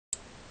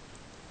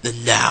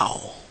And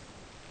now,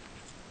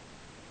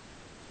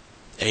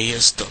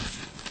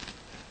 ASW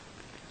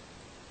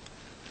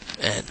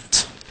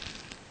and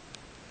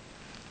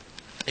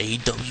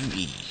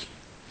AWE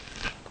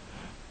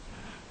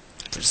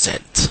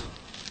present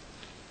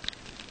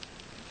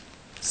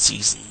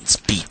Season's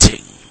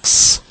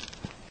Beatings.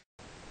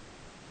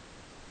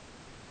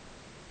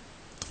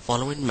 The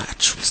following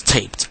match was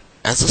taped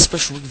as a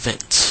special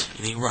event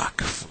in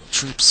Iraq for the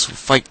troops who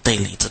fight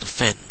daily to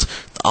defend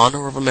the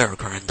honor of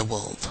America and the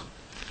world.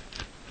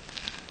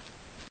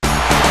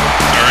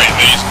 Alright,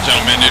 ladies and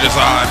gentlemen, it is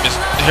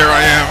here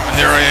I am,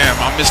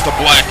 I'm Mr.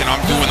 Black, and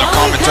I'm doing the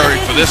commentary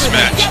for this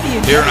match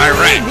here in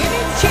Iraq.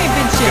 It's going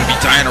to be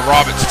Diana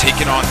Roberts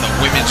taking on the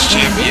women's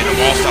champion of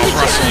All Styles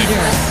Wrestling,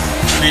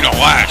 Trina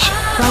Lash.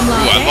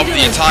 Ooh, I love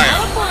the attire.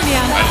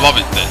 I love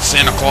it, the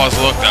Santa Claus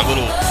look,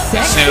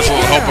 Santa's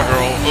little helper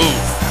girl. Ooh,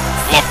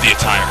 love the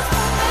attire.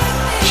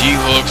 She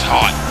looks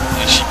hot,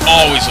 and she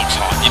always looks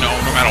hot, you know,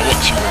 no matter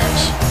what she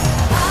wears.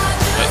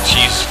 But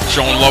she's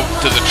showing love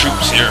to the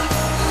troops here.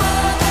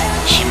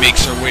 She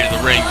makes her way to the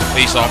ring to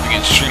face off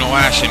against Trina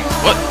Lash, and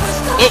what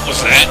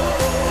was that?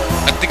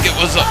 I think it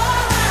was a...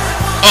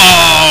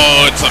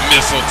 Oh, it's a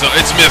mistletoe.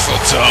 It's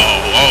mistletoe.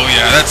 Oh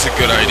yeah, that's a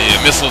good idea.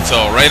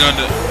 Mistletoe, right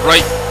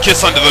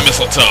kiss under the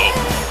mistletoe.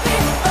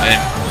 And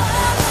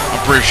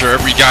I'm pretty sure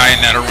every guy in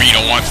that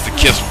arena wants to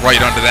kiss right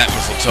under that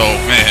mistletoe.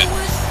 Man,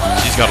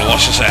 she's got a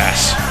luscious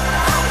ass.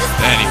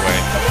 Anyway,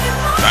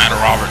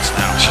 Diana Roberts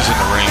now. She's in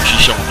the ring.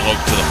 She's showing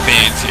love to the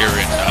fans here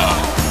in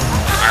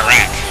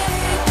Iraq.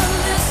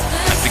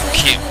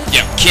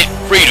 Camp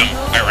Freedom,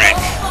 Iraq.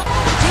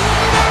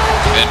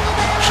 And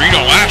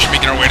Trina Lash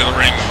making her way to the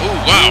ring. Ooh,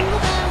 wow.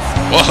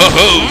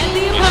 Whoa,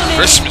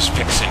 Christmas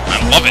vixen.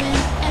 I love it.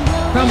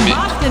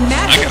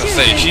 I gotta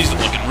say, she's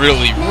looking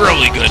really,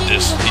 really good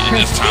this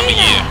time of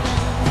year.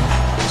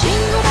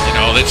 You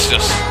know, that's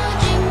just...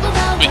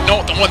 But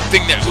no, the one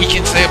thing that we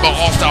can say about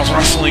All Styles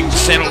Wrestling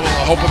Santa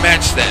Hopa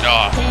match that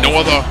no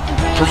other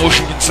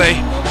promotion can say,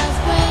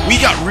 we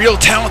got real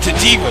talented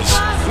divas.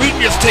 We can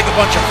just take a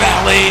bunch of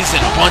valets and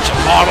a bunch of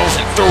models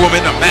and throw them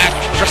in a match,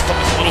 dress them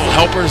as little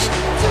helpers.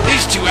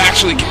 These two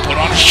actually can put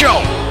on a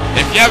show. And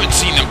if you haven't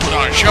seen them put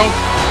on a show,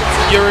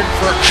 you're in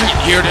for a treat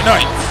here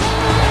tonight.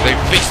 They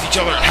faced each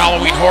other at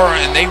Halloween Horror,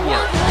 and they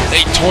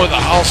tore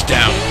the house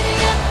down.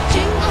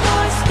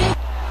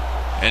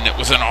 And it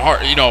was in a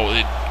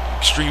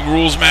Extreme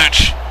Rules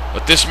match.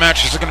 But this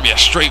match is going to be a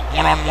straight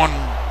one-on-one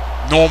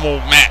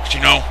normal match,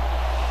 you know.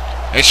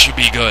 It should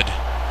be good.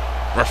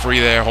 Referee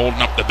there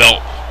holding up the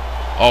belt.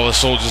 All the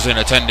soldiers in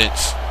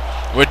attendance.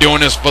 We're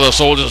doing this for the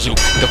soldiers who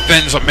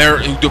defend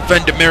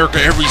America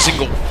every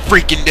single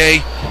freaking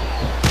day.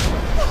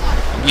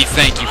 We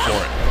thank you for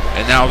it.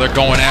 And now they're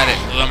going at it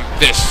with them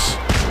fists.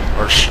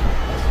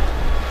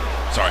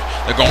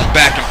 They're going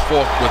back and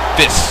forth with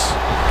fists.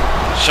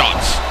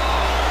 Shots.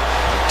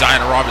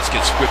 Diana Roberts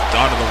gets whipped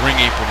onto the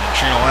ring apron, and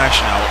Trina Lash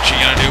now, what's she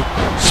gonna do?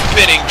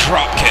 Spinning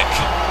drop kick.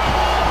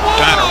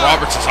 Diana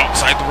Roberts is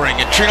outside the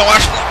ring, and Trina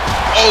Lash,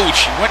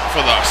 she went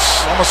for the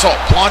somersault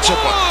plancha,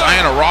 but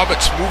Diana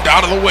Roberts moved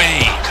out of the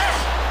way.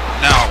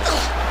 Now,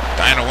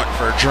 Diana went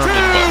for a German,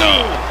 but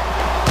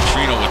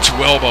Trina with two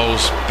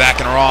elbows,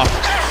 backing her off.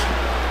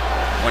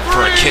 Went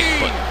for a kick,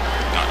 but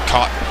got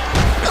caught.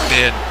 But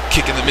then,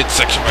 kick in the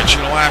midsection by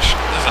Trina Lash.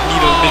 There's a knee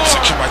to the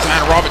midsection by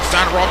Diana Roberts.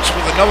 Diana Roberts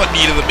with another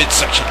knee to the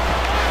midsection.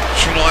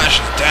 Trina Lash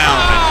is down,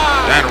 and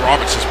Diana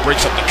Roberts just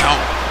breaks up the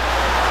count.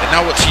 And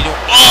now what's he doing?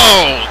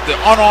 Oh, the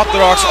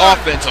unorthodox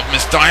offense of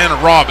Miss Diana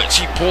Roberts.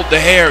 She pulled the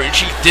hair and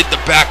she did the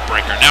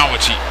backbreaker. Now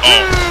what's she?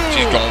 Oh,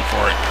 she's going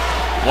for it.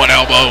 One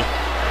elbow,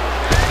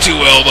 two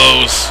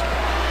elbows,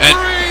 and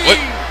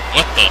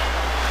what the?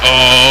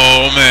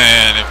 Oh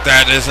man, if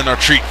that isn't a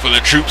treat for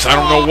the troops, I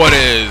don't know what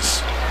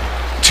is.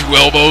 Two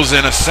elbows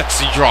and a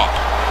sexy drop.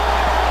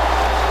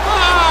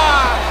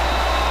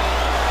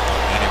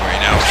 Anyway,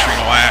 now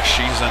Trina Lash,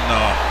 she's in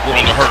the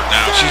world of hurt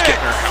now. She's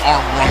getting her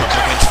arm rung up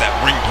against that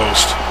ring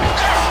post.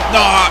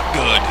 Not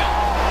good.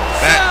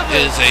 That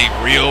is a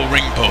real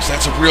ring post.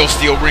 That's a real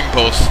steel ring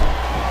post.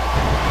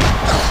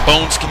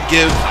 Bones can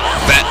give,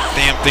 that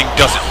damn thing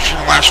doesn't.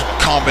 Trina Lash with a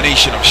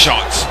combination of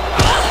shots.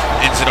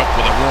 Ends it up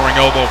with a roaring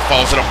elbow,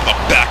 follows it up with a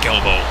back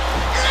elbow.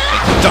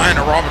 And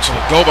Diana Roberts will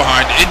go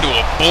behind into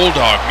a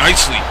bulldog.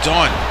 Nicely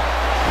done.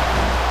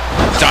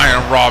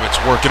 Diana Roberts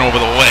working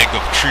over the leg of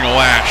Trina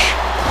Lash.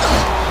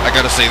 I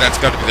gotta say, that's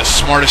gotta be the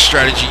smartest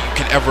strategy you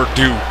can ever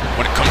do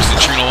when it comes to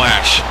Trina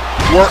Lash.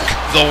 Work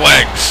the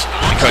legs,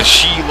 because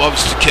she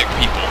loves to kick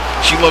people.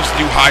 She loves to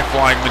do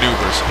high-flying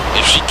maneuvers.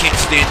 If she can't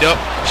stand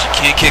up, she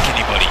can't kick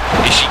anybody.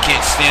 If she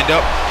can't stand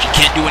up, she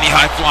can't do any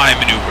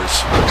high-flying maneuvers.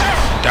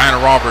 Diana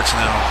Roberts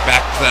now,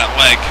 back to that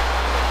leg.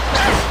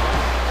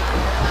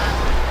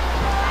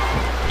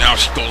 Now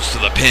she goes to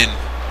the pin.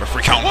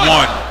 Referee count 1,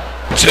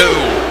 2,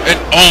 and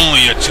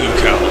only a 2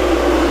 count.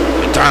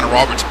 And Diana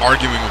Roberts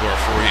arguing with the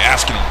referee,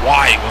 asking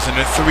why it wasn't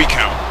a 3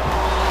 count.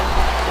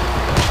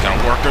 She's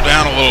gonna work her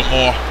down a little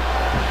more.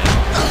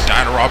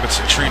 Diana Roberts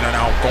and Trina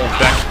now going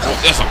back and forth.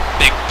 There's a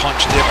big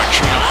punch there by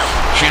Trina.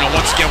 Trina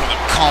once again with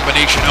a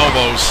combination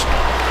elbows.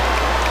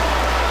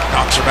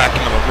 Knocks her back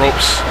into the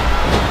ropes.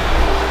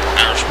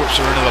 Irish whips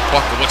her into the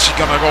bucket. What's she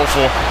gonna go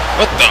for?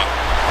 What the?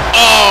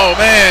 Oh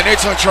man,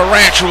 it's a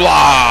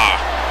tarantula!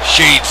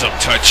 Shades of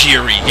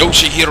Tajiri.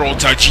 Yoshihiro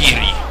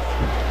Tajiri.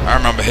 I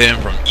remember him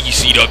from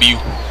ECW.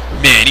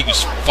 Man, he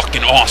was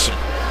fucking awesome.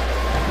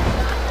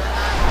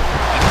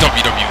 And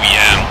WWE,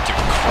 I don't give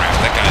a crap.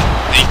 That guy,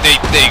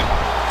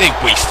 they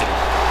wasted him.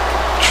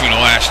 Trina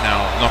Lash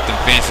now, nothing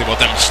fancy about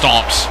them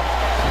stomps.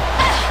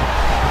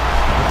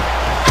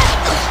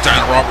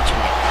 Diana Roberts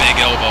with a big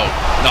elbow.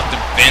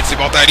 Nothing fancy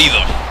about that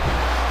either.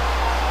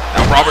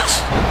 Now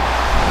Roberts,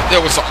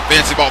 there was something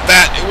fancy about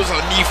that. It was a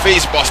knee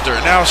face buster.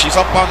 Now she's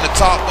up on the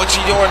top. What's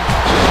she doing?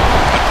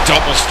 A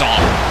double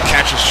stomp.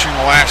 Catches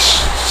Trina Lash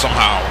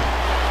somehow.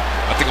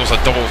 I think it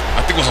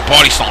was a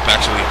body stomp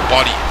actually.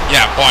 Body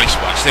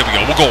splash. There we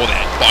go. We'll go with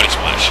that. Body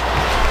splash.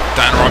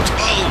 Diana Roberts,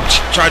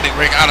 she tried to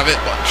break out of it,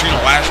 but Trina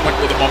Lash went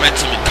with the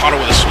momentum and caught her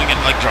with a swinging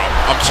leg drop.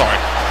 I'm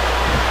sorry.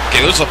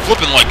 Okay, this is a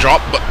flipping leg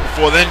drop, but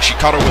before then she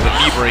caught her with a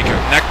knee breaker,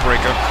 neck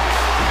breaker.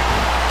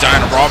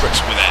 Diana Roberts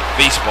with that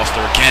face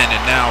buster again,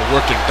 and now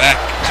working back,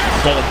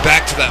 going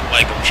back to that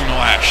leg of Trina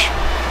Lash.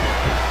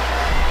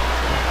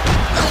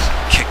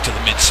 Kick to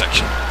the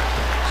midsection.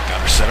 She's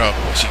got her set up.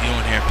 What's she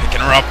doing here?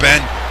 Picking her up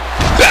and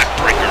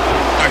backbreaker.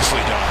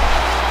 Nicely done.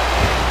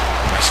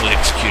 Nicely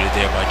executed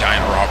there by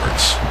Diana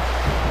Roberts.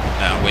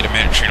 Now, wait a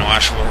minute, Trina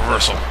Lash with a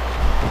reversal.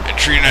 And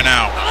Trina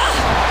now.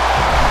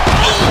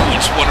 Oh,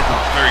 it's one of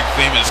her very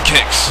famous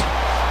kicks.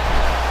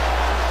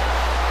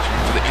 She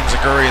went for the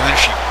enziguri, and then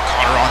she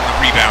caught her on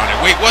the rebound.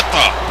 And wait, what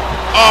the?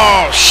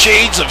 Oh,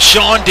 shades of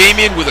Sean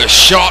Damian with a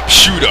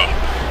sharpshooter.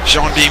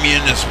 Sean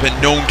Damian has been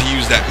known to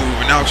use that move.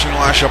 And now Trina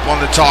Lash up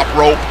on the top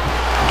rope.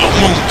 A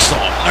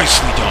moonsault.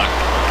 Nicely done.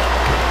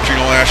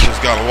 Trina Lash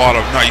has got a lot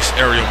of nice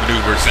aerial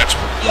maneuvers. That's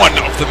one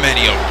of the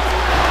many of them.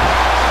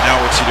 Now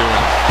what's he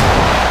doing?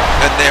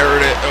 And there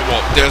it is.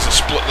 Well, there's a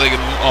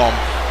split-legged,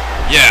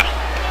 yeah.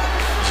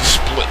 It's a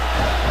split.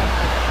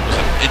 It was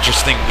an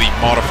interestingly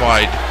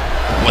modified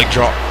leg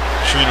drop.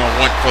 Trina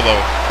went for the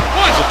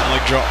flipping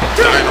leg drop.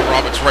 Diana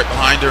Roberts right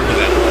behind her with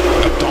that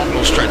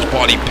abdominal stretch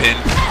body pin.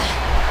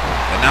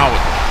 And now with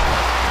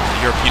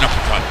the European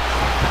uppercut.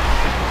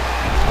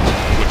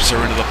 Whips her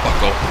into the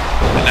buckle.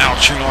 And now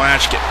Trina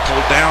Lash getting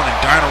pulled down, and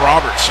Diana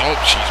Roberts, oh,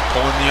 she's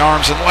pulling the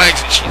arms and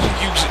legs, and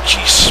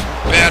she's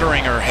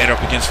spattering her head up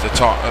against the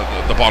top,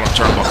 the bottom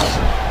turnbuckle.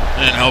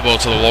 And an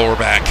elbow to the lower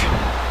back.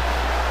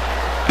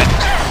 And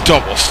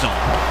double stomp.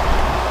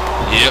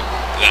 Yep,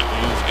 that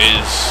move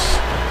is,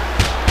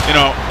 you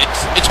know,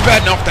 it's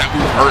bad enough that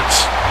move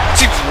hurts.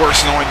 It's even worse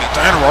knowing that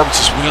Diana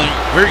Roberts is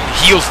wearing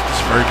heels at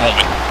this very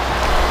moment.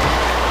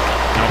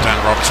 Now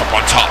Diana Roberts up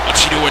on top. What's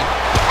she doing?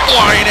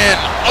 Flying in.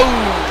 Oh,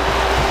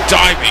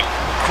 diving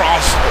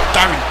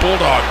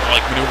bulldog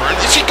like maneuver. And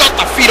she got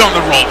the feet on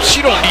the ropes.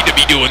 She don't need to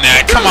be doing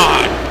that. Come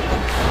on.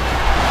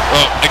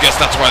 Well, I guess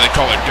that's why they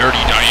call her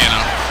Dirty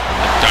Diana.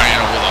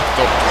 Diana with a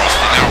throat thrust,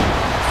 and now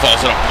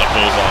falls it up with a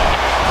bulldog.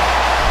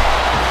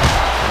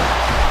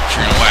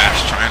 Trina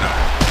Lash trying to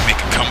make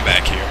a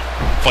comeback here,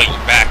 fighting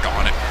back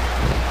on it.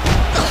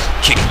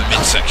 Kick in the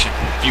midsection.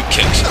 A few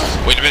kicks.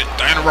 Wait a minute.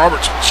 Diana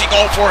Roberts. What's she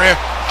going for here?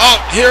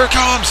 Oh, here it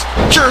comes.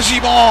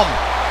 Jersey bomb.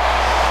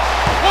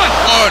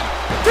 One,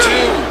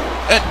 two,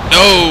 and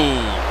no.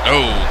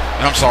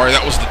 I'm sorry.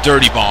 That was the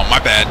dirty bomb. My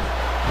bad.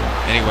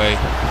 Anyway,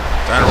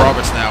 Diana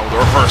Roberts now with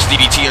a reverse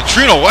DDT, and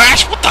Trina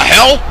Lash. What the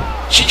hell?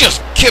 She just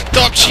kipped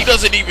up. She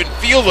doesn't even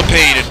feel the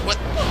pain. And what?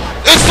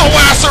 It's the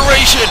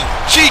laceration.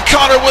 She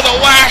caught her with a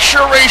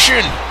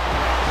laceration.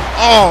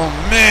 Oh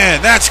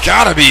man, that's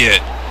gotta be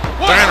it.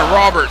 Diana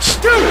Roberts,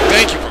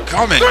 thank you for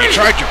coming. You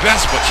tried your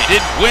best, but you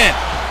didn't win.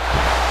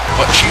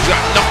 But she's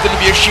got nothing to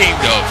be ashamed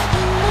of.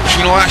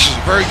 Trina Lash is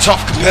a very tough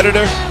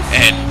competitor,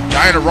 and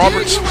Diana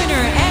Roberts,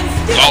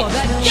 well,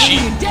 she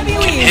can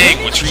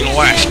hang with Trina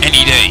Lash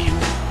any day.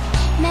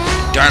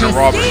 Diana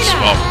Roberts,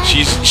 well,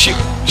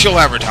 she'll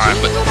have her time,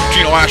 but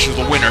Trina Lash is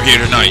the winner here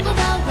tonight.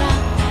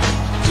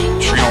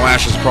 Trina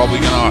Lash is probably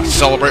gonna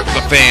celebrate with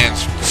the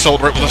fans,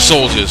 celebrate with the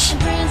soldiers,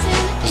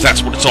 because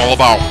that's what it's all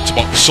about. It's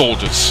about the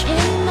soldiers.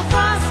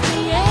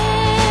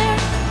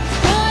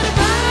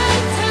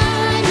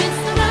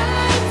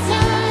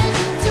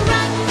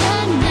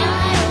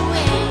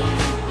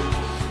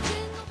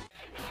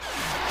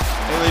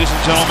 Ladies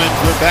and gentlemen,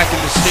 we're back in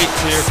the States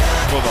here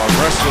for the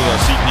rest of the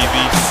CPV,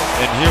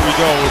 and here we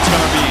go. It's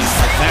going to be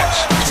a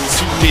match between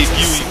two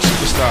debuting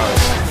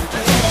superstars.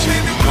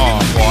 Well,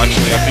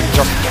 actually, I think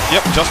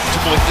Justin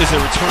Timberlake is a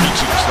returning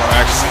superstar,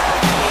 actually,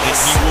 and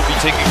he will be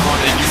taking on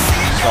a new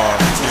superstar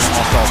here in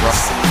All-Star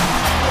Wrestling.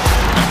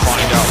 We're going to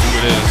find out who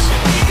it is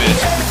and who it is.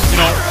 You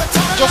know,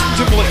 Justin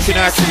Timberlake can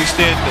actually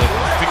stand to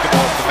think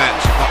about the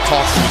match, not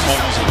talk to his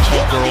homies and his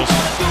homegirls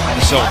on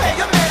the cell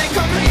phone.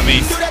 I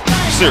mean,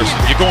 seriously,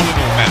 you're going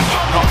into a match.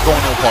 You're not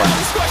going to a party.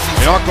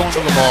 You're not going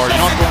to the bar.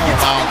 You're not going to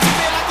a lounge.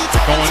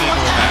 You're going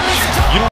into a match. You don't